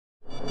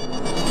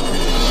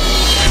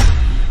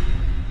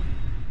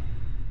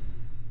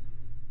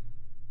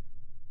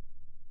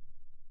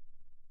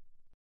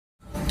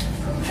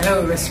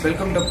Hello guys,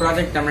 welcome to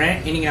Project Tamilan.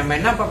 இன்னைக்கு நம்ம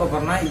என்ன பார்க்க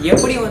போறோம்னா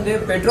எப்படி வந்து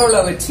பெட்ரோலை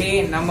வச்சு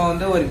நம்ம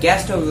வந்து ஒரு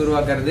கேஸ் ஸ்டவ்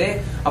உருவாக்குறது.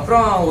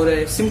 அப்புறம் ஒரு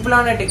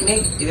சிம்பிளான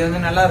டெக்னிக், இது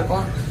வந்து நல்லா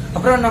இருக்கும்.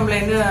 அப்புறம்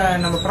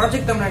நம்ம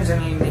ப்ராஜெக்ட் தமிழன்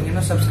சேனல் நீங்க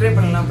இன்னும் சப்ஸ்கிரைப்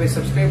பண்ணலாம், போய்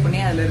சப்ஸ்கிரைப் பண்ணி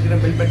அதுல இருக்கிற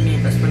பெல் பட்டனை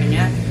பிரஸ் பண்ணுங்க,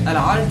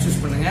 அதுல ஆல்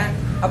சூஸ் பண்ணுங்க.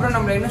 அப்புறம்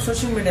நம்மள இன்னும்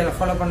சோஷியல் மீடியால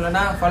ஃபாலோ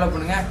பண்ணலன்னா ஃபாலோ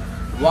பண்ணுங்க.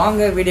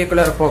 வாங்க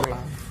வீடியோக்குள்ள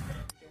போகலாம்.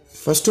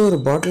 ஃபஸ்ட்டு ஒரு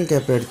பாட்டில்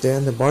கேப் எடுத்து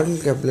அந்த பாட்டில்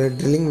கேப்பில்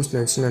ட்ரில்லிங் மிஷின்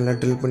வச்சு நல்லா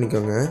ட்ரில்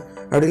பண்ணிக்கோங்க.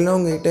 அப்படின்னா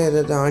உங்கள்கிட்ட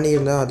எதாவது ஆணி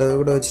இருந்தால் அதை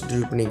கூட வச்சு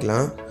ட்ரில்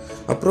பண்ணிக்கலாம்.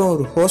 அப்புறம்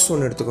ஒரு ஹோஸ்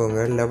ஒன்று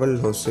எடுத்துக்கோங்க, லெவல்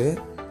ஹோஸு.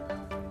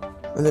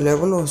 அந்த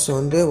லெவல் ஹோஸை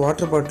வந்து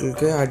வாட்டர்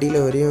பாட்டிலுக்கு அடியில்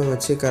வரையும்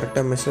வச்சு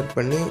கரெக்டாக மெஷர்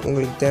பண்ணி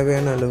உங்களுக்கு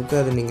தேவையான அளவுக்கு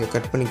அதை நீங்கள்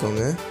கட்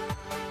பண்ணிக்கோங்க.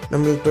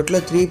 நம்மளுக்கு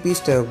டோட்டலாக 3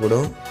 பீஸ்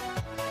தேவைப்படும்.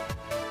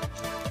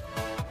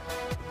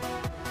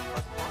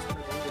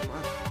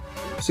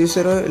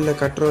 சீசரோ இல்லை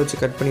கட்டரோ வச்சு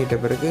கட் பண்ணிட்ட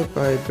பிறகு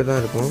இப்போ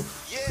தான் இருக்கும்.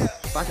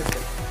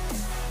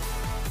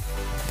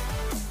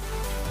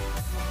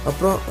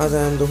 அப்புறம் அதை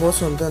அந்த ஹோஸ்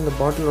வந்து அந்த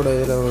பாட்டிலோட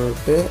இதில்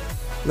விட்டு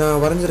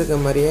நான் வரைஞ்சிருக்க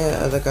மாதிரியே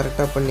அதை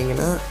கரெக்டாக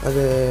பண்ணிங்கன்னா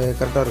அது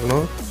கரெக்டாக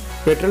இருக்கணும்.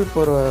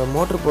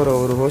 மோட்ரு போகிற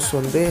ஒரு ஹோஸ்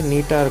வந்து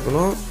நீட்டாக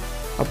இருக்கணும்.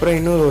 அப்புறம்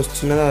இன்னொரு ஹோஸ்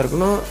சின்னதாக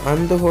இருக்கணும்.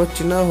 அந்த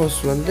சின்ன ஹோஸ்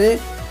வந்து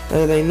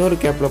அதில் இன்னொரு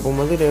கேப்பில்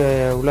போகும்போது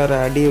உள்ளார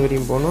அடி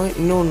வரையும் போகணும்.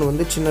 இன்னொன்று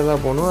வந்து சின்னதாக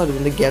போகணும், அது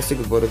வந்து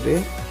கேஸுக்கு போகிறது.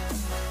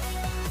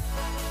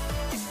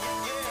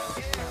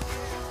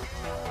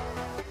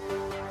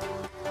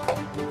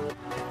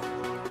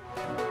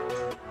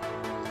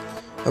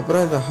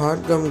 அப்புறம் இந்த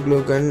ஹாட் கம் க்ளூ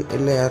கன்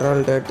இல்லை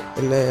எரால்டட்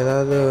இல்லை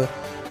ஏதாவது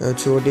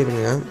வச்சு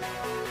ஓட்டிடுங்க.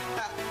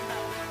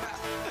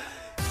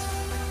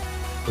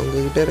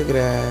 உங்கள்கிட்ட இருக்கிற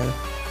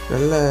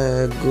நல்ல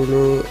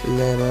குளூ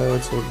இல்லை ஏதாவது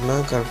வச்சு ஓட்டினா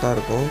கரெக்டாக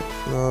இருக்கும்.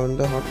 நான்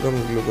வந்து ஹாட்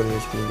கம் க்ளூ கன்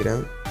யூஸ்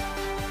பண்ணிக்கிறேன்.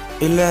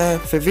 இல்லை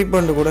ஃபெவி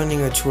பாண்டு கூட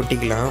நீங்கள் வச்சு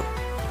ஓட்டிக்கலாம்,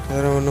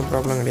 அதெல்லாம் ஒன்றும்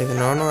ப்ராப்ளம்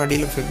கிடையாது. நானும்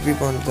அடியில் ஃபெவி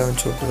பாண்டு தான்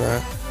வச்சு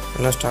ஓட்டுவேன்,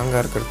 நல்லா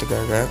ஸ்ட்ராங்காக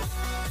இருக்கிறதுக்காக.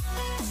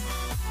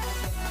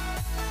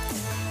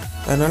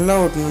 அது நல்லா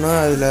ஓட்டணுன்னா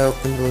அதில்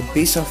கொஞ்சம் ஒரு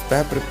பீஸ் ஆஃப்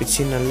பேப்பர்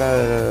பிச்சு நல்லா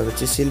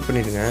வச்சு சீல்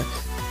பண்ணிடுங்க.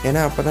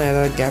 ஏன்னா அப்போ தான்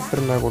ஏதாவது கேப்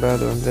இருந்தால் கூட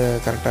அது வந்து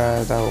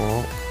கரெக்டாக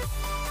இதாகும்,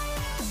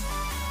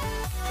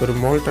 ஒரு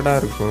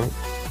மோல்டடாக இருக்கும்.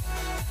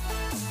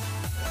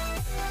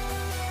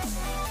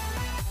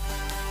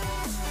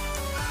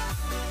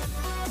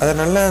 அதை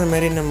நல்லா அந்த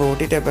மாதிரி நம்ம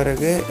ஒட்டிட்ட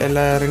பிறகு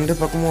எல்லா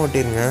 2 பக்கமும்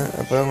ஒட்டிடுங்க.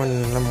 அப்போ தான்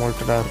கொஞ்சம் நல்லா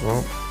மோல்டடாக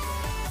இருக்கும்.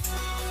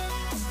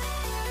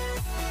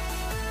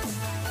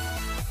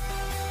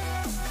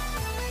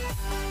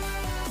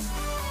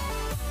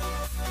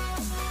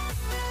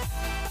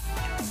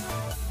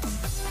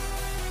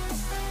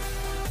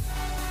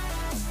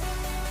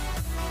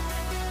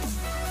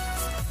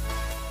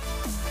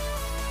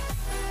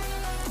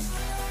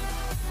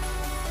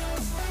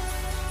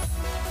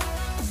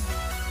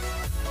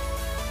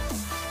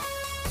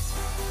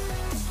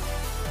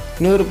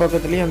 இன்னொரு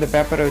பக்கத்துலேயும் அந்த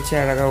பேப்பரை வச்சு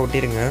அழகாக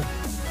ஒட்டிடுங்க.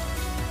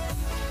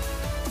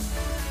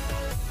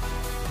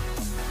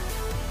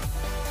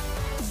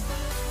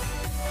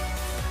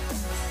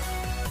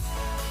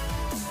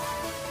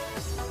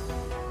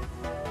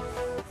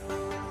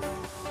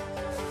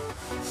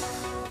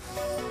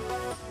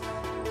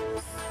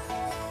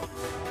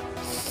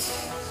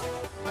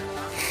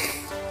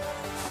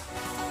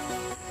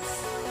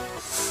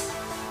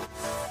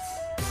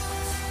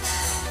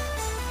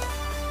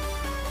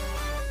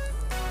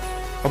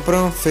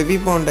 அப்புறம் ஃபெவி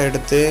பாண்டை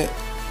எடுத்து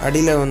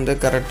அடியில் வந்து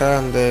கரெக்டாக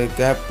அந்த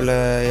கேப்பில்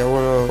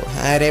எவ்வளோ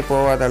ஏரே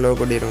போகாத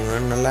அளவுக்கு ஓட்டிடுங்க.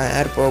 நல்லா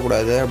ஏர்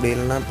போகக்கூடாது, அப்படி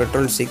இல்லைன்னா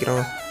பெட்ரோல்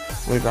சீக்கிரம்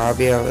உங்களுக்கு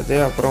ஆவி ஆகுது.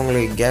 அப்புறம்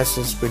உங்களுக்கு கேஸ்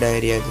ஸ்பீடாக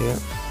எரியாது.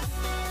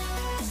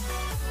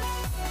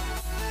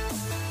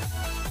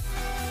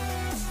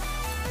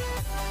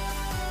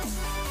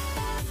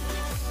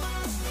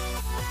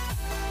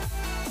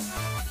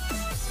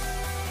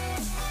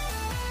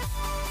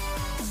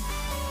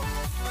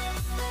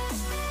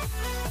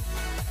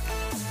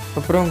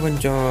 அப்புறம்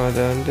கொஞ்சம்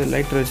அதை வந்து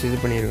லைட்டர் வச்சு இது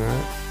பண்ணிடுங்க.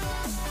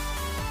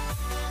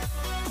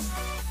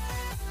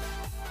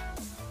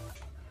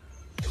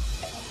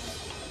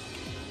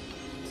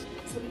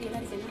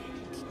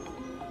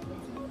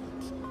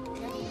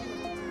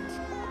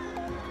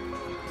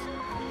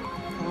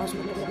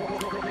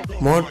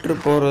 மோட்ரு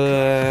போகிற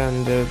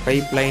அந்த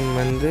பைப் லைன்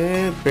வந்து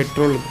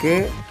பெட்ரோலுக்கு,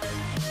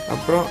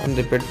 அப்புறம்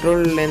அந்த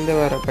பெட்ரோல்லேருந்து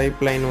வர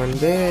பைப் லைன்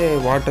வந்து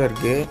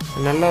வாட்டருக்கு.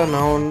 நல்லா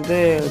நான் வந்து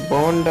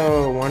பாண்டா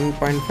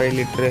 1.5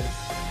 லிட்ரு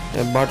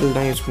பாட்டில்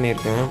தான் யூஸ்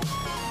பண்ணியிருக்கேன்.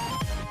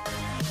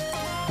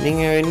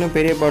 நீங்கள் இன்னும்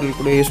பெரிய பாட்டில்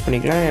கூட யூஸ்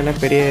பண்ணிக்கலாம், ஏன்னா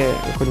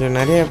கொஞ்சம்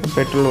நிறைய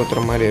பெட்ரோல்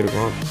ஊற்றுற மாதிரி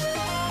இருக்கும்,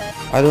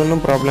 அது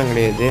ஒன்றும் ப்ராப்ளம்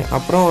கிடையாது.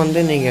 அப்புறம்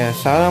வந்து நீங்கள்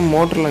சாதா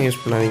மோட்டர்லாம்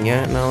யூஸ் பண்ணாதீங்க.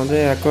 நான் வந்து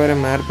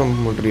அக்வேரியம் ஏர்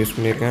பம்ப் மோட்டர் யூஸ்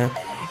பண்ணியிருக்கேன்.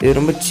 இது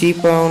ரொம்ப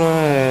சீப்பான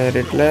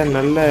ரேட்டில்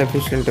நல்ல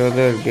எஃபிஷியண்ட்டாக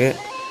தான் இருக்குது.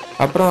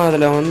 அப்புறம்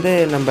அதில் வந்து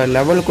நம்ம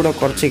லெவல் கூட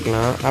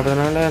குறைச்சிக்கலாம்.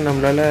 அதனால்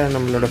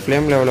நம்மளோட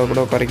ஃப்ளேம் லெவலை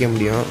கூட குறைக்க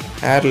முடியும்,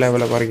 ஏர்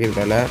லெவலை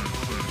குறைக்கிறதால.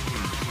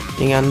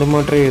 நீங்கள் அந்த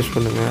மோட்டரை யூஸ்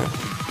பண்ணுங்கள்.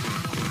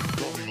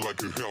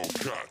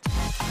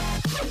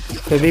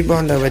 ஃபெவி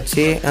பாண்டை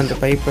வச்சு அந்த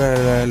பைப்பை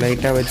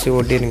லைட்டாக வச்சு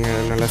ஓட்டிடுங்க,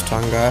 நல்லா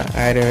ஸ்ட்ராங்காக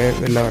ஏர்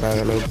வெளில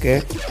வராத அளவுக்கு.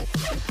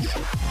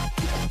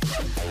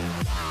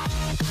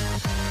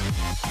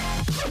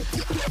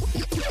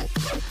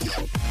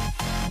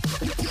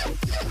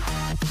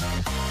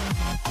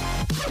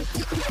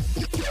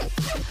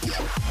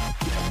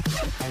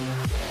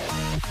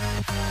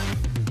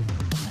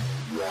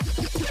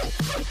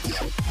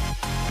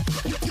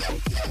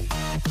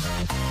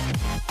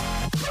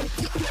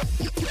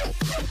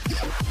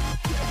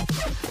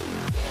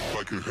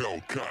 Like a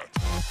Hellcat.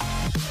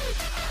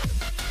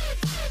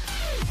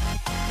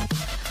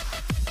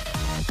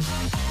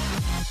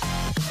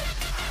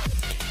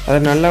 அதை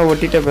நல்லா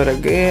ஒட்டிட்ட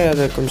பிறகு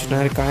அதை கொஞ்சம்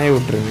நேரம் காய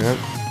விட்டுருங்க.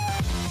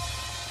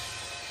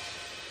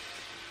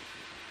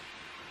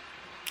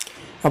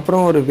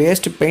 அப்புறம் ஒரு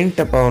வேஸ்ட் பெயிண்ட்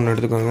டப்பா ஒன்று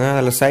எடுத்துக்கோங்க.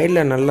 அதில்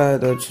சைடில் நல்லா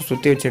இதை வச்சு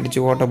சுற்றி வச்சு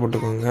அடித்து ஓட்டை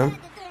போட்டுக்கோங்க.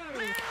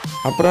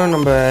 அப்புறம்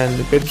நம்ம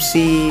இந்த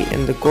பெப்சி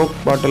இந்த கோக்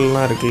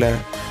பாட்டில்லாம் இருக்குல்ல,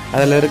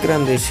 அதில் இருக்கிற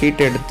அந்த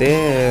ஷீட் எடுத்து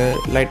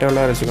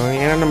லைட்டாக வச்சுக்கோங்க.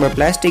 ஏன்னா நம்ம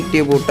பிளாஸ்டிக்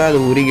டியூப் விட்டால் அது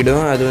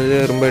உருகிடும். அது வந்து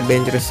ரொம்ப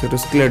டேஞ்சரஸ்,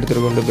 ரிஸ்கில்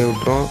எடுத்துகிட்டு கொண்டு போய்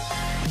விட்டுரும்.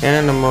 ஏன்னா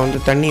நம்ம வந்து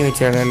தண்ணி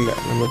வச்சு இடம் இல்லை,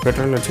 நம்ம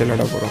பெட்ரோல் வச்சு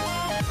விளையாட போகிறோம்.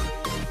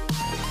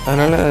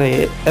 அதனால்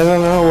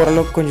எதனாலும்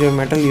ஓரளவுக்கு கொஞ்சம்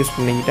மெட்டல் யூஸ்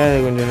பண்ணிக்கிட்டால்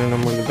அது கொஞ்சம்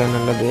நமக்கு தான்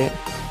நல்லது.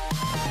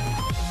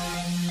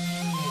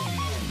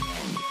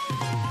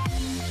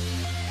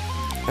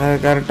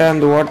 கரெக்டாக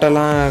அந்த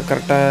ஓட்டெல்லாம்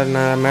கரெக்டாக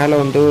நான் மேலே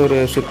வந்து ஒரு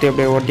சுற்றி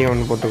அப்படியே ஓட்டி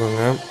ஒன்று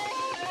போட்டுக்கோங்க.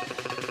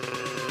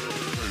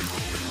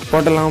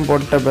 ஓட்டெல்லாம்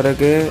போட்ட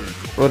பிறகு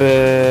ஒரு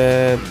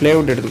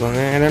ப்ளேவுட்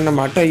எடுத்துக்கோங்க. ஏன்னா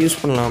நம்ம அட்டை யூஸ்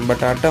பண்ணலாம்,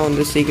 பட் அட்டை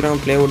வந்து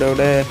சீக்கிரம்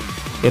ப்ளேவுட்டோட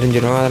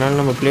எரிஞ்சிடும்.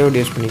 அதனால் நம்ம ப்ளேவுட்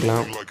யூஸ்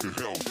பண்ணிக்கலாம்.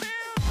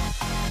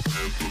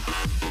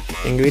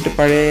 எங்கள் வீட்டு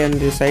பழைய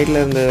அந்த சைடில்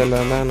இருந்ததில்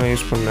தான் நான்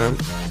யூஸ் பண்ணேன்.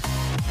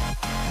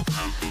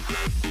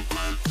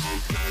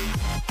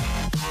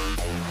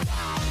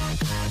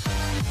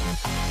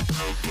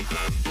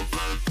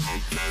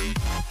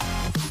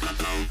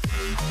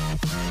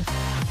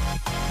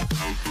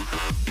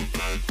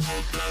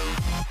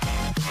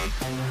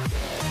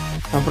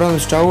 அப்புறம்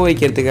அந்த ஸ்டவ்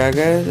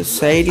வைக்கிறதுக்காக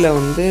சைடில்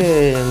வந்து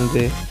அந்த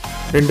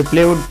 2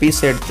 ப்ளேவுட் பீஸ்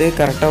எடுத்து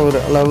கரெக்டாக ஒரு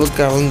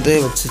அளவுக்கு வந்து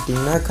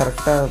வச்சுட்டிங்கன்னா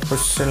கரெக்டாக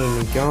பொசிஷனில்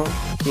நிற்கும்,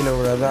 கீழே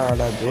விடாத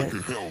ஆடாது.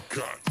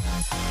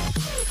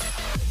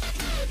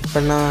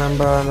 இப்போ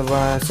நம்ம அந்த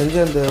செஞ்ச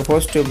அந்த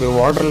ஹோஸ் டியூப்,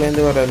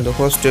 வாட்டர்லேருந்து வர அந்த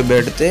ஹோஸ் டியூப்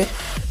எடுத்து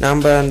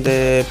நம்ம அந்த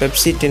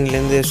பெப்சி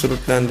டின்லேருந்து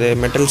சுருட்டின அந்த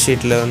மெட்டல்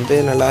ஷீட்டில் வந்து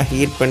நல்லா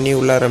ஹீட் பண்ணி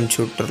உள்ளே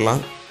ஆரம்பிச்சு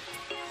விட்டுறலாம்.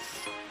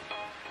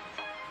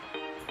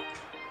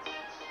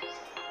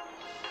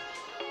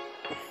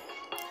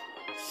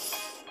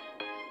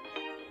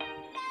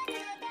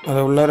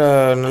 அதை உள்ளார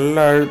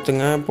நல்லா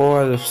அழுத்துங்க,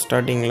 போகாது.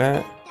 ஸ்டார்டிங்கில்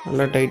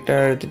நல்லா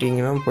டைட்டாக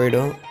அழுத்திட்டிங்கன்னா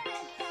போயிடும்.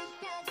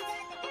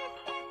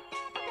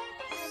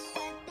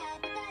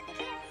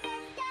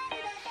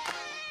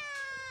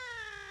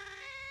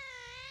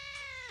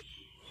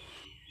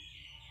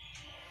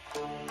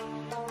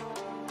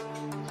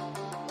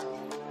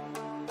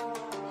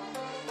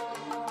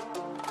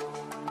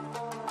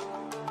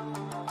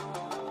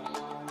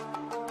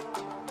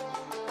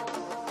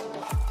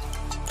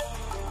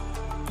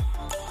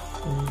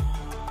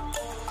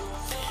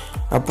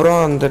 அப்புறம்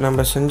அந்த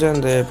நம்ம செஞ்ச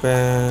அந்த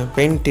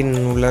பெயிண்டின்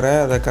உள்ளார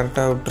அதை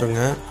கரெக்டாக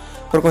விட்டுருங்க.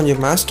 அப்புறம்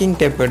கொஞ்சம் மாஸ்கிங்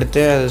டேப்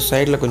எடுத்து அது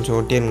சைடில் கொஞ்சம்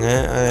ஒட்டிடுங்க,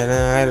 ஏன்னா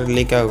ஏர்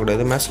லீக்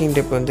ஆகக்கூடாது. மாஸ்கிங்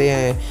டேப் வந்து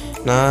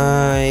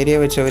நான் எரிய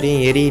வச்ச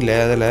வரையும் எரியல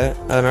அதில்,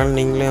 அதனால்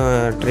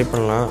நீங்களும் ட்ரை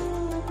பண்ணலாம்,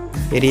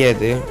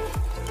 எரியாது,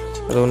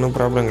 அது ஒன்றும்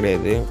ப்ராப்ளம்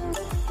கிடையாது.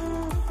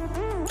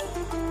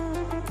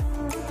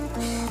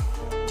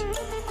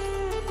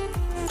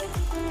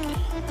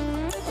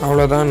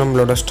 அவ்வளோதான்,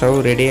 நம்மளோட ஸ்டவ்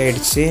ரெடி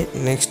ஆகிடுச்சு.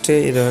 நெக்ஸ்ட்டு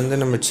இதை வந்து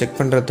நம்ம செக்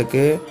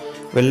பண்ணுறதுக்கு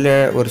வெளில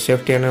ஒரு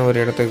சேஃப்டியான ஒரு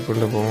இடத்துக்கு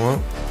கொண்டு போவோம்.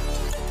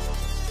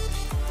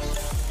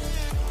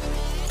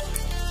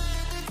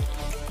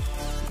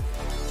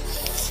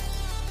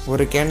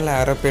 ஒரு கேனில்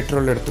அரை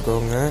பெட்ரோல்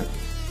எடுத்துக்கோங்க.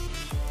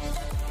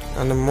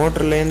 அந்த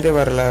மோட்டர்லேருந்து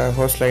வரல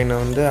ஹோஸ் லைனை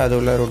வந்து அது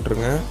உள்ளார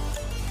விட்டுருங்க.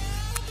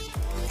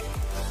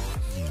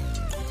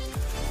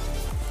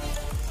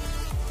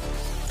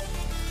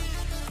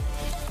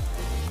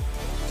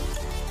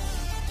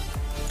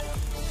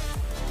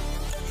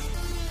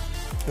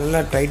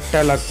 நல்லா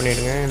டைட்டாக லாக்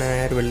பண்ணிவிடுங்க, ஏன்னா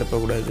ஏர் வெளில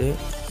போகக்கூடாது,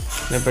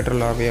 ஏன்னா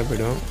பெட்ரோல் ஆவியாக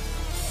போயிடும்.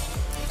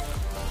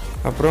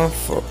 அப்புறம்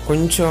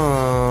கொஞ்சம்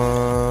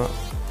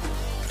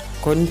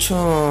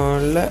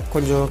இல்லை,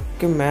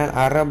 கொஞ்சம்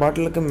அரை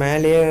பாட்டிலுக்கு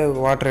மேலேயே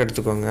வாட்டர்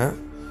எடுத்துக்கோங்க,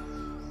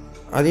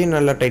 அதையும்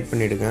நல்லா டைட்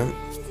பண்ணிவிடுங்க.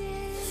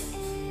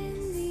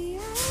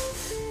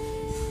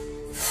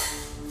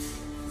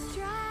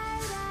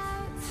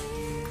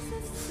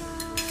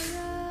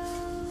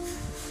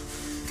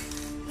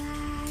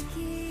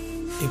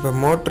 இப்போ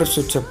மோட்ரு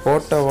சுவிட்சை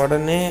போட்ட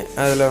உடனே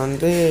அதில்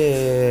வந்து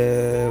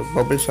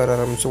பபிள்ஸ் வர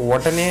ஆரம்பிச்சு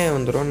உடனே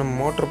வந்துடும். நம்ம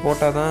மோட்ரு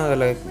போட்டால் தான்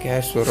அதில்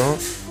கேஸ் வரும்,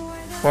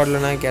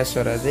 போடலைன்னா கேஸ்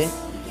வராது.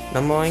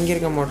 நம்ம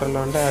வாங்கியிருக்க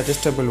மோட்டரில் வந்து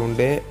அட்ஜஸ்டபிள்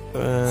உண்டு,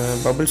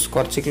 பபிள்ஸ்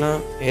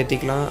குறைச்சிக்கலாம்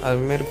ஏற்றிக்கலாம்,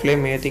 அதுமாரி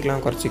ஃப்ளேம்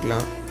ஏற்றிக்கலாம்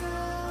குறைச்சிக்கலாம்.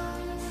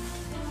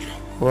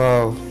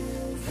 வாவ்,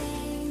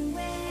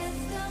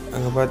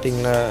 அங்கே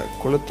பார்த்தீங்களா,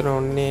 கொளுத்துன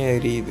உடனே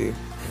எரியுது,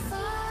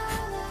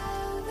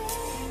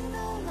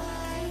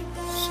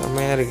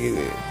 செம்மையாக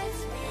இருக்குது.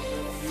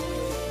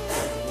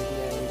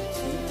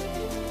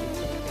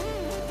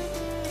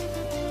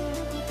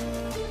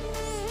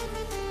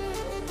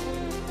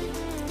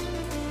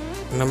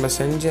 நம்ம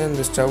செஞ்ச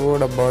அந்த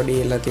ஸ்டவ்வோட பாடி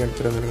எல்லாத்தையும்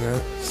எடுத்துகிட்டு வந்துடுங்க,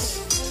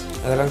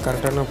 அதெல்லாம்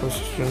கரெக்டான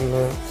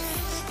பொசிஷனில்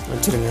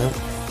வச்சுருங்க.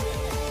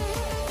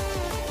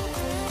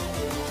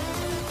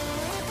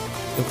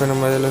 இப்போ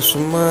நம்ம இதில்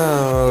சும்மா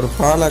ஒரு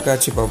பாலை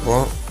காய்ச்சி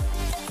பார்ப்போம்.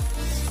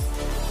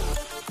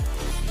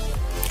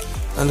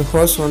 அந்த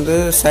ஹோஸ் வந்து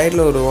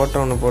சைடில் ஒரு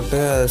ஓட்டை ஒன்று போட்டு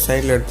அதை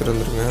சைடில் எடுத்துகிட்டு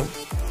வந்துருங்க.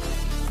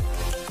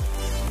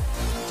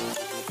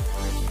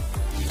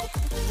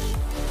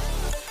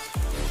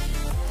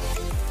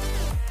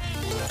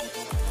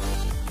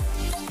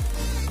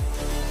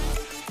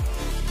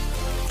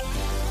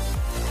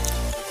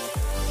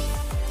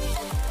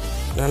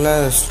 நல்லா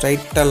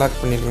ஸ்ட்ரைட்டாக லாக்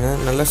பண்ணிடுங்க.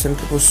 நல்லா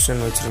சென்டர்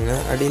பொசிஷன் வச்சுருங்க.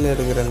 அடியில்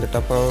இருக்கிற அந்த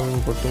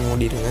டப்பாவும் போட்டு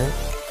மூடிடுங்க.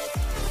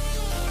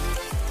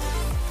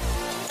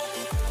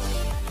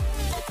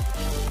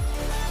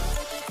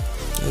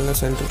 நல்லா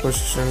சென்டர்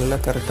பொசிஷனில்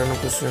கரெக்டான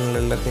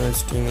பொசிஷனில் எல்லாத்தையும்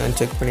வச்சுட்டிங்களான்னு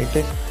செக்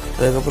பண்ணிவிட்டு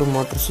அதுக்கப்புறம்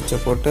மோட்டர் சுவிட்சை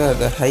போட்டு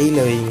அதை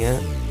ஹையில் வைங்க.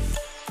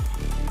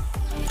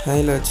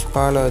 ஹையில் வச்சு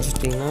பாலை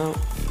வச்சிட்டிங்கன்னா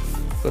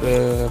ஒரு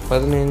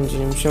 15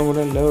 நிமிஷம்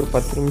கூட இல்லை, ஒரு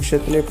 10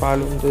 நிமிஷத்துலேயே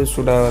பால் வந்து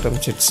சுட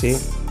ஆரம்பிச்சிடுச்சு.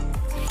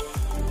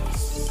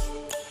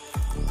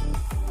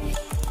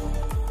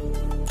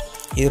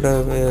 இதோட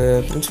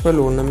பிரின்சிபல்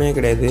ஒன்றுமே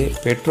கிடையாது.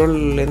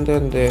 பெட்ரோல்லேருந்து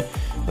அந்த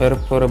வர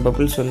போகிற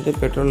பபிள்ஸ் வந்து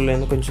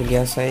பெட்ரோல்லேருந்து கொஞ்சம்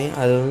கேஸ் ஆகி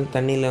அது வந்து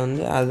தண்ணியில்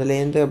வந்து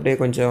அதுலேருந்து அப்படியே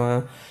கொஞ்சம்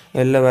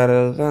வெளில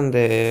வர்றது தான் அந்த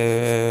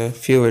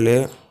ஃபியூவலு.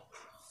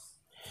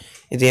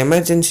 இது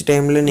எமர்ஜென்சி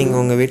டைமில் நீங்கள்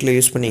உங்கள் வீட்டில்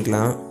யூஸ்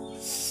பண்ணிக்கலாம்.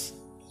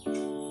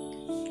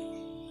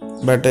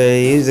 பட்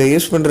இதை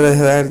யூஸ்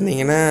பண்ணுறதா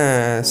இருந்தீங்கன்னா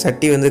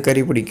சட்டி வந்து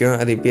கறி பிடிக்கும்.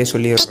 அது இப்பயே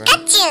சொல்லிடுறேன்.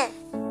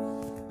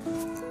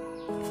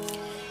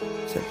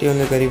 சட்டி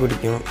வந்து கறி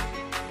பிடிக்கும்.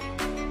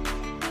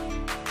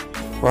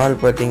 பால்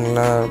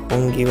பார்த்தீங்களா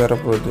பொங்கி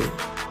வரப்போகுது.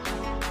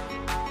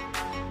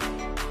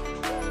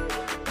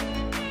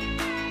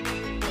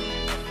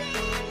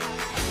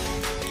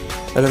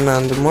 அதில் நான்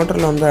அந்த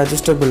மோட்டரில் வந்து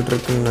அட்ஜஸ்டபிள்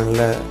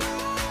இருக்குன்னு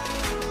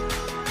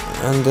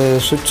அந்த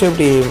சுவிட்சை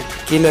இப்படி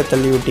கீழே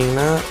தள்ளி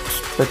விட்டிங்கன்னா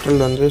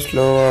பெட்ரோல் வந்து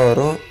ஸ்லோவாக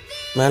வரும்,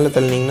 மேலே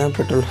தள்ளினீங்கன்னா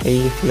பெட்ரோல் ஹை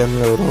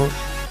ஃப்ளேமில் வரும்.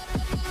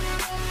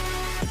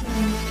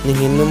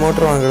 நீங்கள் இந்த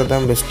மோட்டர் வாங்குறது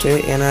தான் பெஸ்ட்டு.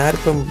 ஏன்னா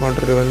ஏர் பம்ப்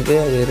மோட்டர் வந்து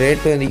அது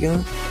ரேட்டு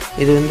அதிகம்,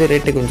 இது வந்து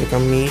ரேட்டு கொஞ்சம்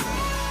கம்மி.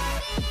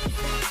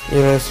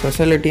 இதில்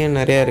ஸ்பெஷாலிட்டியும்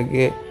நிறையா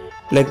இருக்குது.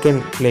 Plug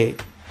and play.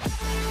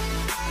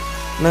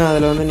 ஆனால்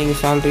அதில் வந்து நீங்கள்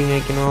சால்ட்ரிங்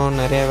வைக்கணும்,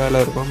 நிறையா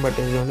வேலை இருக்கும்.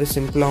 பட் இது வந்து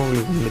சிம்பிளாக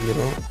உங்களுக்கு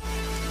முடிஞ்சிடும்.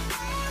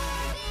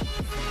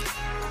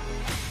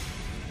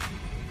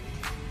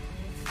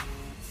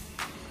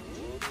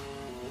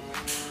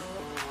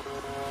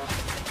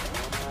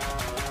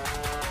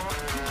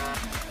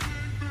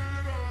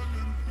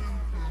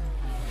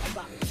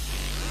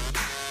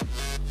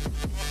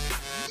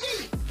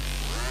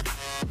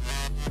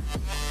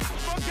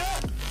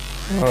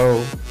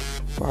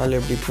 பால்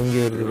எப்படி பொங்கி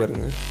வருது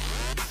பாருங்கள்.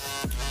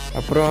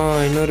 அப்புறம்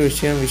இன்னொரு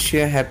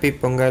விஷயம் ஹாப்பி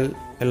பொங்கல்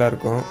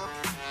எல்லாருக்கும்.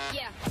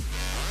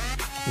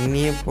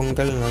 இனிய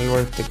பொங்கல்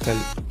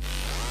நல்வாழ்த்துக்கள்.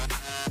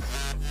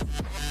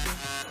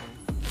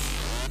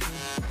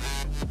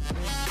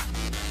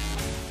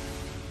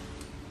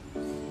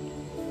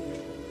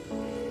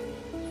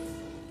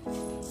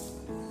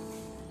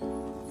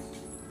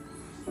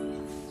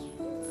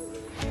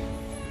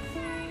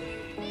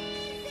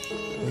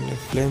 இந்த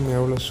ஃப்ளேம்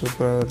எவ்வளோ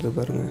சூப்பராக வருது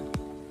பாருங்கள்.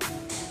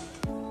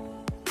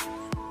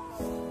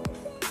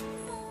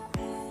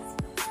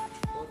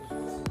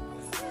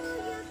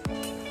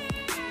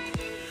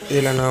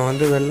 இதில் நான்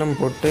வந்து வெல்லம்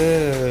போட்டு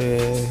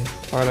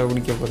பாலை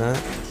குடிக்க போகிறேன்.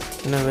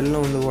 ஏன்னா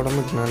வெல்லம் வந்து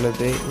உடம்புக்கு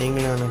நல்லது.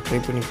 நீங்களும் ட்ரை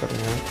பண்ணி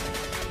பாருங்கள்.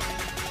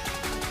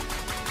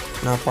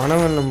 நான் பனை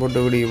வெல்லம்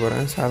போட்டு குடிக்க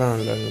போகிறேன், சாதா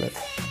வெல்லம் இல்லை.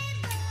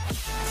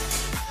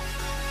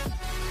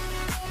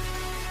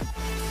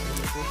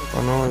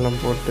 பனை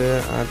வெல்லம் போட்டு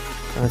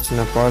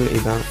ஆச்சின பால்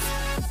இதான்.